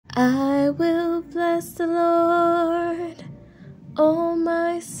I will bless the Lord, O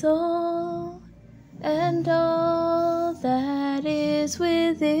my soul, and all that is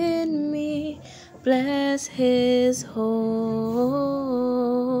within me. Bless his holy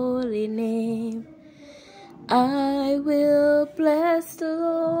name. I will bless the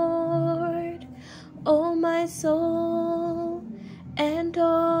Lord, O my soul, and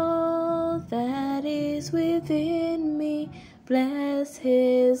all that is within me. Bless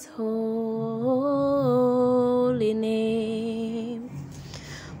his holy name.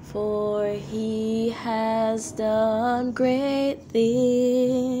 For he has done great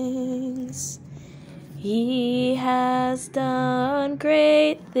things. He has done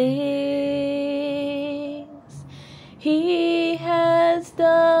great things. He has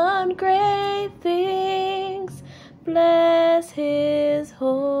done great things. Bless his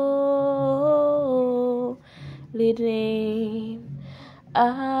holy name.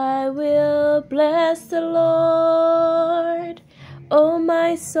 I will bless the Lord, O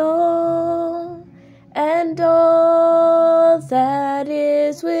my soul, and all that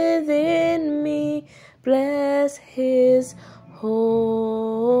is within me. Bless his holy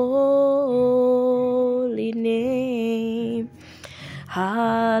name.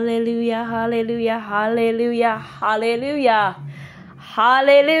 Hallelujah, hallelujah, hallelujah, hallelujah.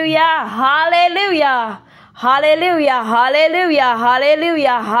 Hallelujah, hallelujah. Hallelujah, hallelujah,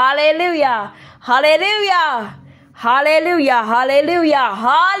 hallelujah, hallelujah, hallelujah, hallelujah, hallelujah, hallelujah,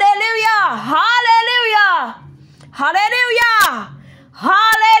 hallelujah, hallelujah, hallelujah, hallelujah,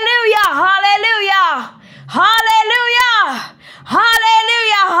 hallelujah,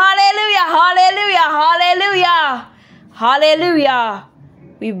 hallelujah, hallelujah, hallelujah, hallelujah, hallelujah.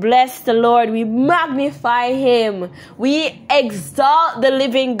 We bless the Lord. We magnify him. We exalt the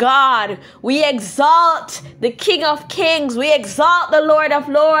living God. We exalt the King of Kings. We exalt the Lord of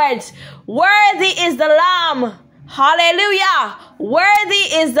Lords. Worthy is the Lamb. Hallelujah. Worthy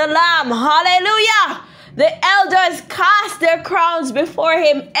is the Lamb. Hallelujah. The elders cast their crowns before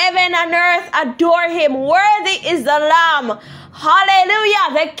him. Heaven and earth adore him. Worthy is the Lamb.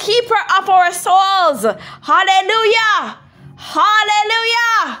 Hallelujah. The keeper of our souls. Hallelujah.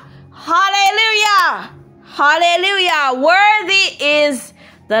 Hallelujah! Hallelujah! Hallelujah! Worthy is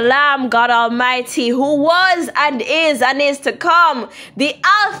the Lamb God Almighty, who was and is to come, the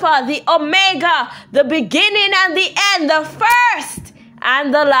Alpha, the Omega, the beginning and the end, the first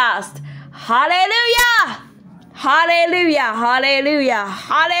and the last. Hallelujah! Hallelujah! Hallelujah!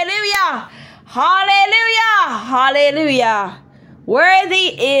 Hallelujah! Hallelujah! Hallelujah!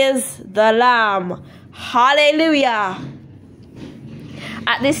 Worthy is the Lamb. Hallelujah!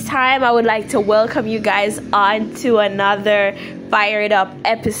 At this time, I would like to welcome you guys on to another fired up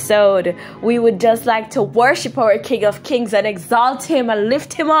episode. We would just like to worship our King of Kings and exalt him and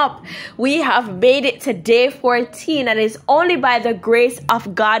lift him up. We have made it to day 14, and it's only by the grace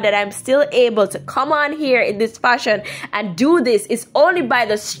of God that I'm still able to come on here in this fashion and do this. It's only by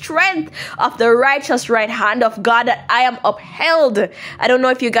the strength of the righteous right hand of God that I am upheld. I don't know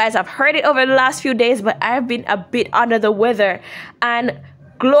if you guys have heard it over the last few days, but I've been a bit under the weather, and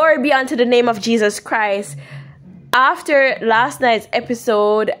glory be unto the name of Jesus Christ. After last night's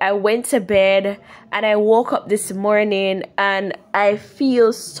episode, I went to bed and I woke up this morning and I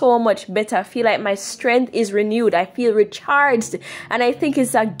feel so much better. I feel like my strength is renewed. I feel recharged, and I think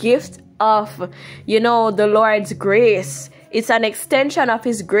it's a gift of, the Lord's grace. It's an extension of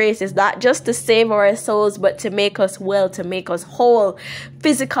his grace. It's not just to save our souls, but to make us well, to make us whole,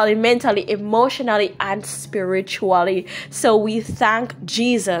 physically, mentally, emotionally, and spiritually. So we thank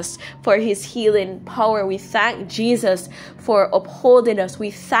Jesus for his healing power. We thank Jesus for upholding us. We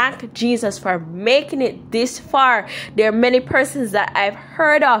thank Jesus for making it this far. There are many persons that I've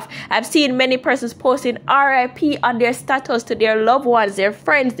heard of. I've seen many persons posting RIP on their status to their loved ones, their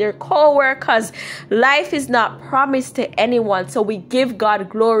friends, their co-workers. Life is not promised to anyone. So we give God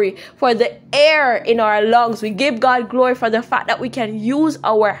glory for the air in our lungs. We give God glory for the fact that we can use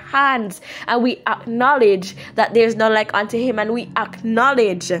our hands, and we acknowledge that there's none like unto him, and we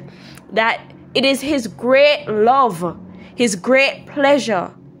acknowledge that it is his great love, his great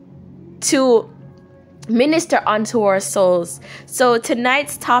pleasure to minister unto our souls. So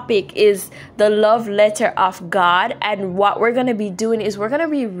tonight's topic is the love letter of God, and what we're going to be doing is we're going to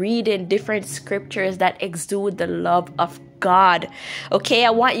be reading different scriptures that exude the love of God. Okay, I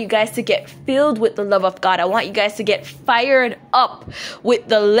want you guys to get filled with the love of God. I want you guys to get fired up with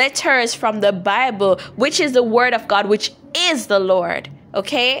the letters from the Bible, which is the word of God, which is the Lord.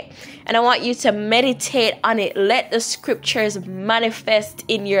 Okay? And I want you to meditate on it. Let the scriptures manifest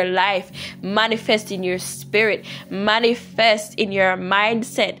in your life, manifest in your spirit, manifest in your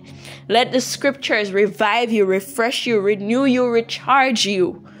mindset. Let the scriptures revive you, refresh you, renew you, recharge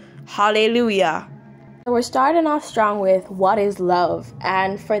you. Hallelujah. So we're starting off strong with what is love.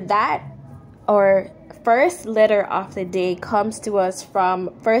 And for that, our first letter of the day comes to us from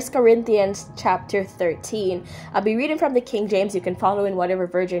 1 Corinthians chapter 13. I'll be reading from the King James. You can follow in whatever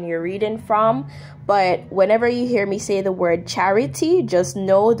version you're reading from. But whenever you hear me say the word charity, just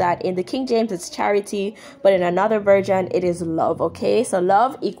know that in the King James it's charity, but in another version it is love, okay? So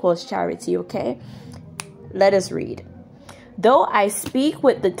love equals charity, okay? Let us read. Though I speak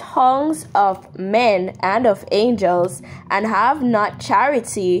with the tongues of men and of angels and have not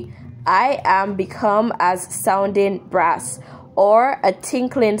charity, I am become as sounding brass or a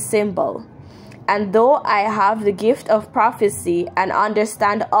tinkling cymbal. And though I have the gift of prophecy and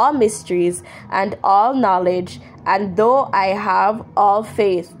understand all mysteries and all knowledge, and though I have all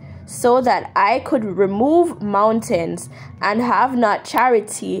faith, so that I could remove mountains and have not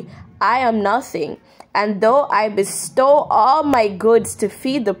charity, I am nothing. And though I bestow all my goods to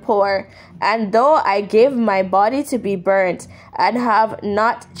feed the poor, and though I give my body to be burnt, and have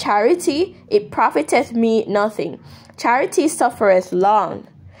not charity, it profiteth me nothing. Charity suffereth long,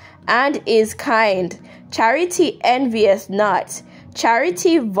 and is kind. Charity envieth not.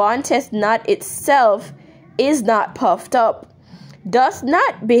 Charity vaunteth not itself, is not puffed up, doth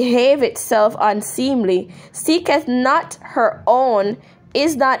not behave itself unseemly, seeketh not her own,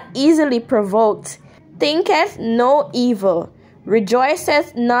 is not easily provoked, thinketh no evil,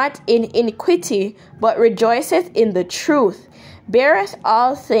 rejoiceth not in iniquity, but rejoiceth in the truth, beareth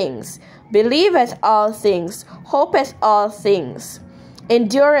all things, believeth all things, hopeth all things,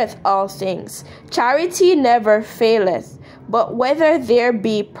 endureth all things. Charity never faileth. But whether there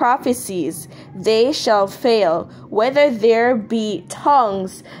be prophecies, they shall fail. Whether there be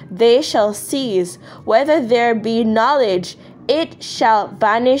tongues, they shall cease. Whether there be knowledge, it shall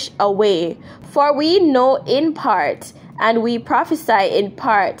vanish away. For we know in part, and we prophesy in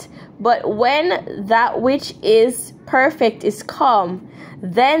part. But when that which is perfect is come,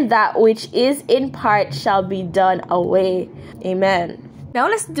 then that which is in part shall be done away. Amen. Now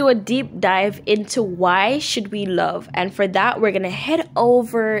let's do a deep dive into why should we love. And for that, we're going to head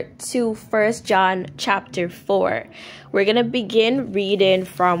over to 1 John chapter 4. We're going to begin reading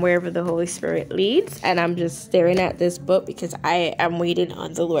from wherever the Holy Spirit leads. And I'm just staring at this book because I am waiting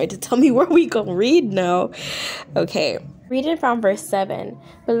on the Lord to tell me where we going to read now. Okay. Reading from verse 7.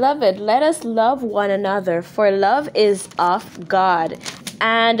 Beloved, let us love one another, for love is of God.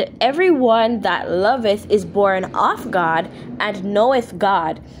 And everyone that loveth is born of God, and knoweth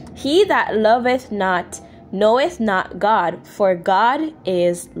God. He that loveth not, knoweth not God, for God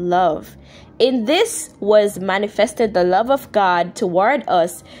is love. In this was manifested the love of God toward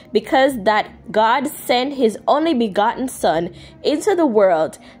us, because that God sent his only begotten Son into the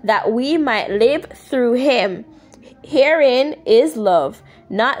world, that we might live through him. Herein is love,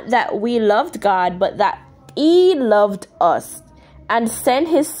 not that we loved God, but that he loved us, and sent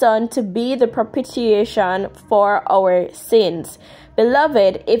his Son to be the propitiation for our sins.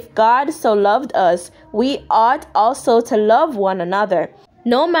 Beloved, if God so loved us, we ought also to love one another.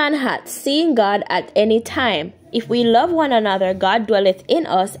 No man hath seen God at any time. If we love one another, God dwelleth in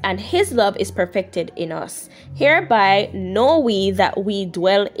us, and his love is perfected in us. Hereby know we that we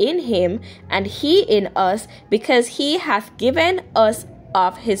dwell in him, and he in us, because he hath given us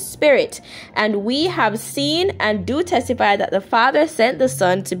of his Spirit. And we have seen and do testify that the Father sent the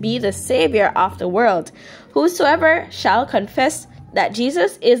Son to be the Savior of the world. Whosoever shall confess that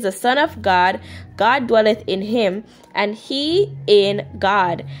Jesus is the Son of God, God dwelleth in him, and he in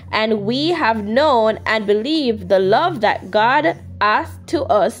God. And we have known and believed the love that God hath to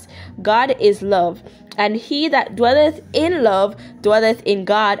us. God is love, and he that dwelleth in love dwelleth in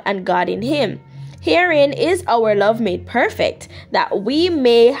God, and God in him. Herein is our love made perfect, that we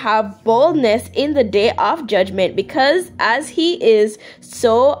may have boldness in the day of judgment, because as he is,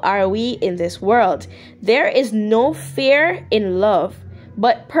 so are we in this world. There is no fear in love,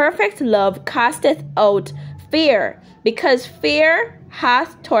 but perfect love casteth out fear, because fear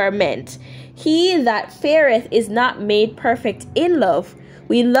hath torment. He that feareth is not made perfect in love.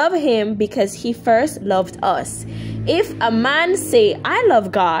 We love him because he first loved us. If a man say, I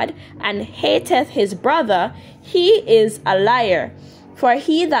love God, and hateth his brother, he is a liar. For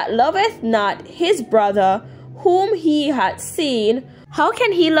he that loveth not his brother whom he hath seen, how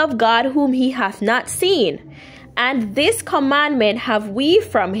can he love God whom he hath not seen? And this commandment have we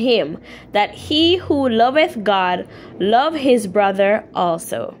from him, that he who loveth God love his brother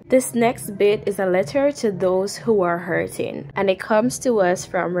also. This next bit is a letter to those who are hurting, and it comes to us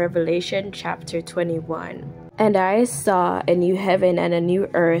from Revelation chapter 21. And I saw a new heaven and a new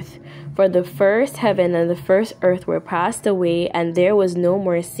earth, for the first heaven and the first earth were passed away, and there was no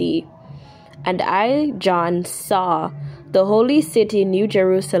more sea. And I, John, saw the holy city, New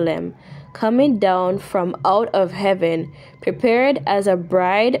Jerusalem, coming down from out of heaven, prepared as a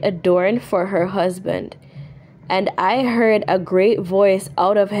bride adorned for her husband. And I heard a great voice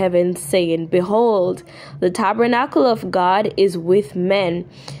out of heaven saying, Behold, the tabernacle of God is with men,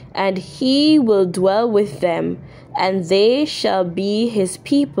 and he will dwell with them, and they shall be his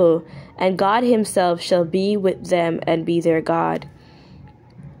people, and God himself shall be with them and be their God.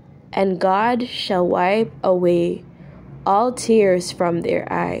 And God shall wipe away all tears from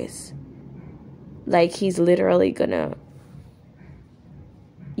their eyes. Like he's literally gonna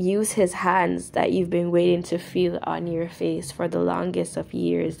use his hands that you've been waiting to feel on your face for the longest of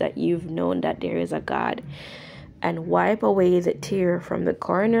years that you've known that there is a God, and wipe away the tear from the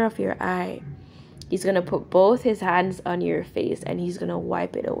corner of your eye. He's gonna put both his hands on your face and he's gonna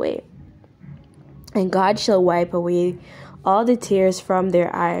wipe it away. And God shall wipe away all the tears from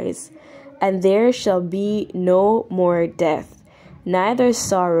their eyes, and there shall be no more death, neither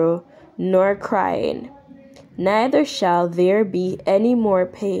sorrow nor crying, neither shall there be any more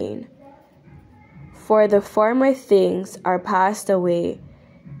pain. For the former things are passed away.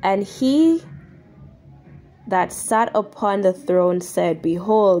 And he that sat upon the throne said,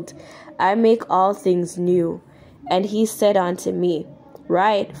 Behold, I make all things new. And he said unto me,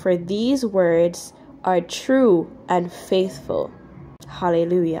 Write, for these words are true and faithful.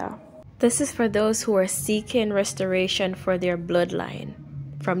 Hallelujah. This is for those who are seeking restoration for their bloodline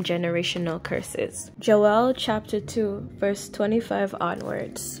from generational curses. Joel chapter 2, verse 25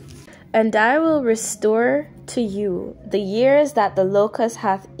 onwards. And I will restore to you the years that the locust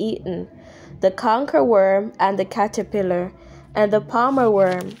hath eaten, the cankerworm and the caterpillar, and the palmer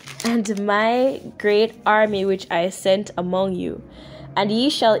worm, and my great army which I sent among you. And ye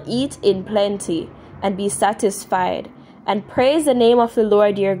shall eat in plenty, and be satisfied, and praise the name of the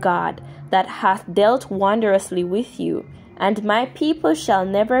Lord your God, that hath dealt wondrously with you. And my people shall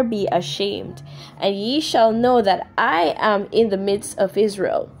never be ashamed. And ye shall know that I am in the midst of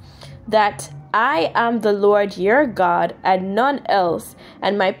Israel, that I am the Lord your God, and none else,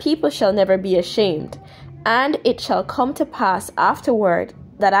 and my people shall never be ashamed. And it shall come to pass afterward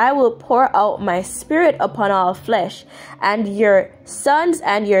that I will pour out my spirit upon all flesh, and your sons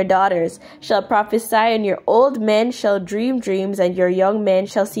and your daughters shall prophesy, and your old men shall dream dreams, and your young men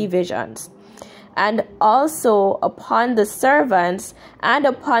shall see visions. And also upon the servants and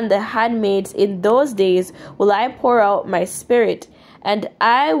upon the handmaids in those days will I pour out my spirit, and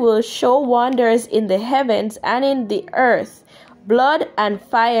I will show wonders in the heavens and in the earth, blood and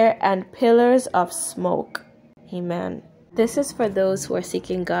fire and pillars of smoke. Amen. This is for those who are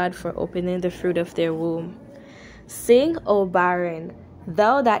seeking God for opening the fruit of their womb. Sing, O barren,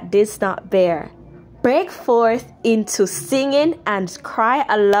 thou that didst not bear. Break forth into singing and cry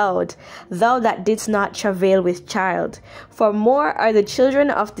aloud, thou that didst not travail with child. For more are the children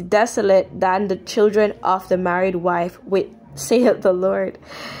of the desolate than the children of the married wife, saith the Lord.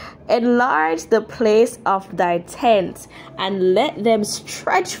 Enlarge the place of thy tent, and let them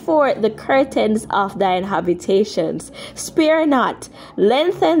stretch forth the curtains of thine habitations. Spare not,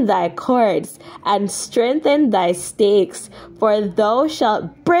 lengthen thy cords, and strengthen thy stakes. For thou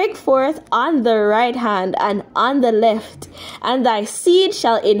shalt break forth on the right hand and on the left, and thy seed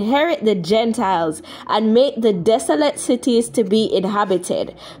shall inherit the Gentiles, and make the desolate cities to be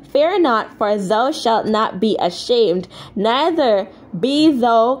inhabited. Fear not, for thou shalt not be ashamed, neither be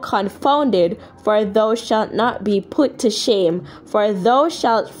thou confounded, for thou shalt not be put to shame. For thou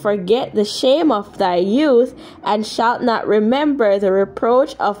shalt forget the shame of thy youth, and shalt not remember the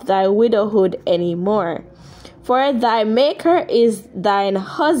reproach of thy widowhood any more. For thy Maker is thine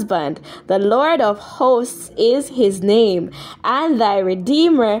husband, the Lord of hosts is his name, and thy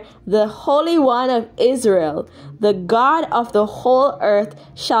Redeemer, the Holy One of Israel, the God of the whole earth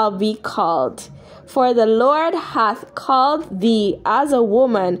shall be called. For the Lord hath called thee as a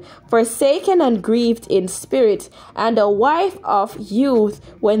woman, forsaken and grieved in spirit, and a wife of youth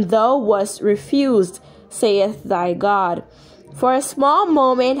when thou wast refused, saith thy God. For a small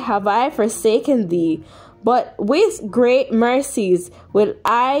moment have I forsaken thee, but with great mercies will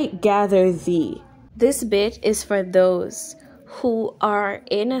I gather thee. This bit is for those who are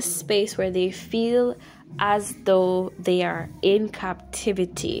in a space where they feel as though they are in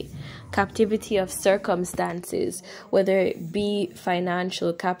captivity of circumstances, whether it be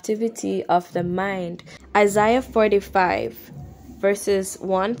financial, captivity of the mind. Isaiah 45 verses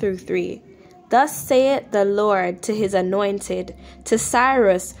 1 through 3. Thus saith the Lord to his anointed, to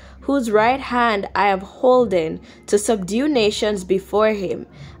Cyrus, whose right hand I have holden, to subdue nations before him.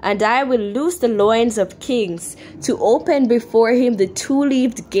 And I will loose the loins of kings, to open before him the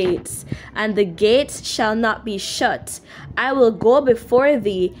two-leaved gates, and the gates shall not be shut. I will go before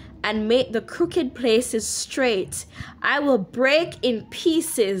thee, and make the crooked places straight. I will break in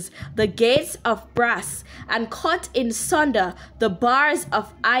pieces the gates of brass, and cut in sunder the bars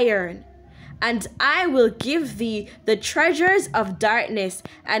of iron. And I will give thee the treasures of darkness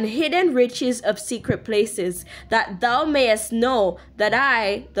and hidden riches of secret places, that thou mayest know that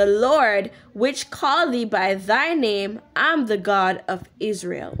I, the Lord, which call thee by thy name, am the God of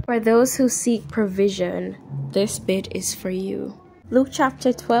Israel. For those who seek provision, this bit is for you. Luke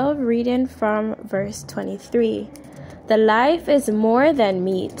chapter 12, reading from verse 23. The life is more than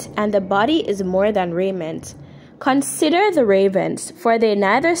meat, and the body is more than raiment. Consider the ravens, for they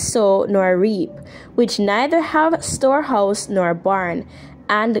neither sow nor reap, which neither have storehouse nor barn,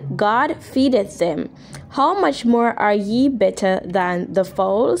 and God feedeth them. How much more are ye better than the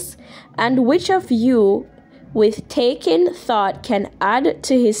fowls? And which of you, with taking thought, can add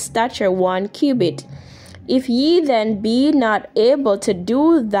to his stature 1 cubit? If ye then be not able to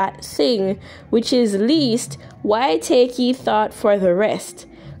do that thing which is least, why take ye thought for the rest?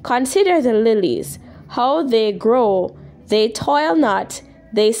 Consider the lilies, how they grow, they toil not,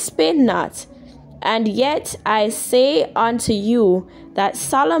 they spin not. And yet I say unto you that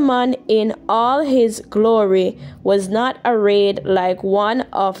Solomon in all his glory was not arrayed like one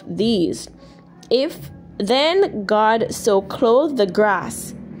of these. If then God so clothe the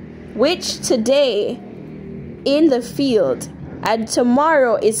grass, which today in the field, and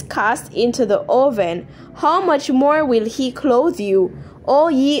tomorrow is cast into the oven, how much more will he clothe you, O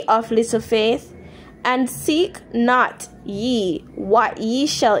ye of little faith? And seek not ye what ye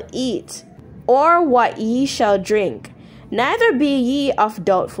shall eat, or what ye shall drink, neither be ye of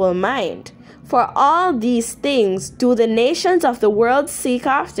doubtful mind. For all these things do the nations of the world seek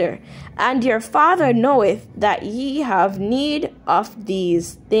after, and your Father knoweth that ye have need of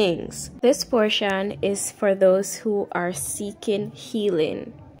these things. This portion is for those who are seeking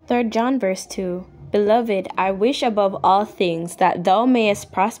healing. 3 John verse 2. Beloved, I wish above all things that thou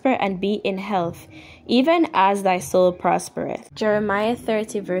mayest prosper and be in health, even as thy soul prospereth. Jeremiah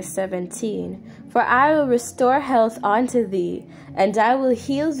 30 verse 17. For I will restore health unto thee, and I will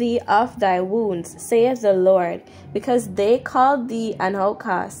heal thee of thy wounds, saith the Lord, because they called thee an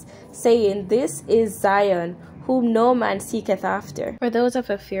outcast, saying, This is Zion, whom no man seeketh after. For those of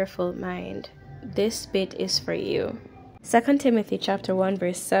a fearful mind, this bit is for you. 2 Timothy chapter 1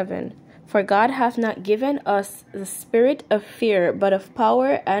 verse 7. For God hath not given us the spirit of fear, but of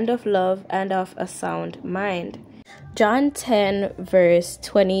power and of love and of a sound mind. John 10 verse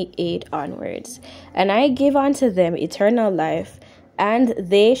 28 onwards. And I give unto them eternal life, and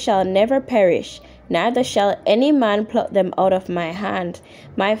they shall never perish, neither shall any man pluck them out of my hand.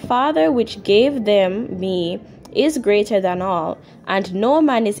 My Father which gave them me is greater than all, and no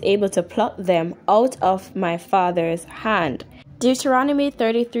man is able to pluck them out of my Father's hand. Deuteronomy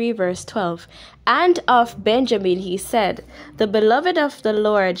 33 verse 12. And of Benjamin he said, The beloved of the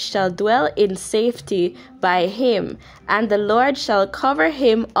Lord shall dwell in safety by him, and the Lord shall cover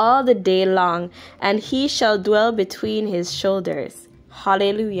him all the day long, and he shall dwell between his shoulders.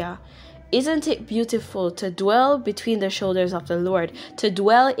 Hallelujah. Isn't it beautiful to dwell between the shoulders of the Lord, to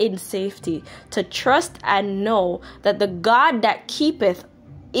dwell in safety, to trust and know that the God that keepeth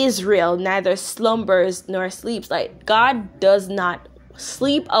Israel neither slumbers nor sleeps. Like, God does not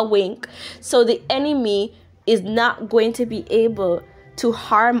sleep a wink, so the enemy is not going to be able to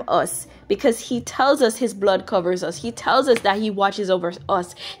harm us, because he tells us his blood covers us. He tells us that he watches over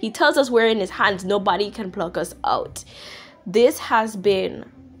us. He tells us we're in his hands. Nobody can pluck us out. This has been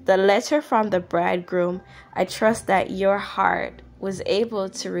the letter from the bridegroom. I trust that your heart was able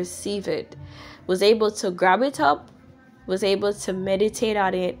to receive it, was able to grab it up, was able to meditate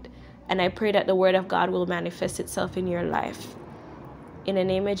on it, and I pray that the word of God will manifest itself in your life. In the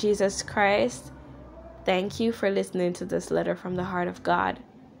name of Jesus Christ, thank you for listening to this letter from the heart of God.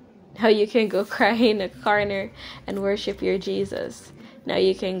 Now you can go cry in a corner and worship your Jesus. Now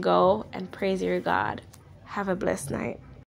you can go and praise your God. Have a blessed night.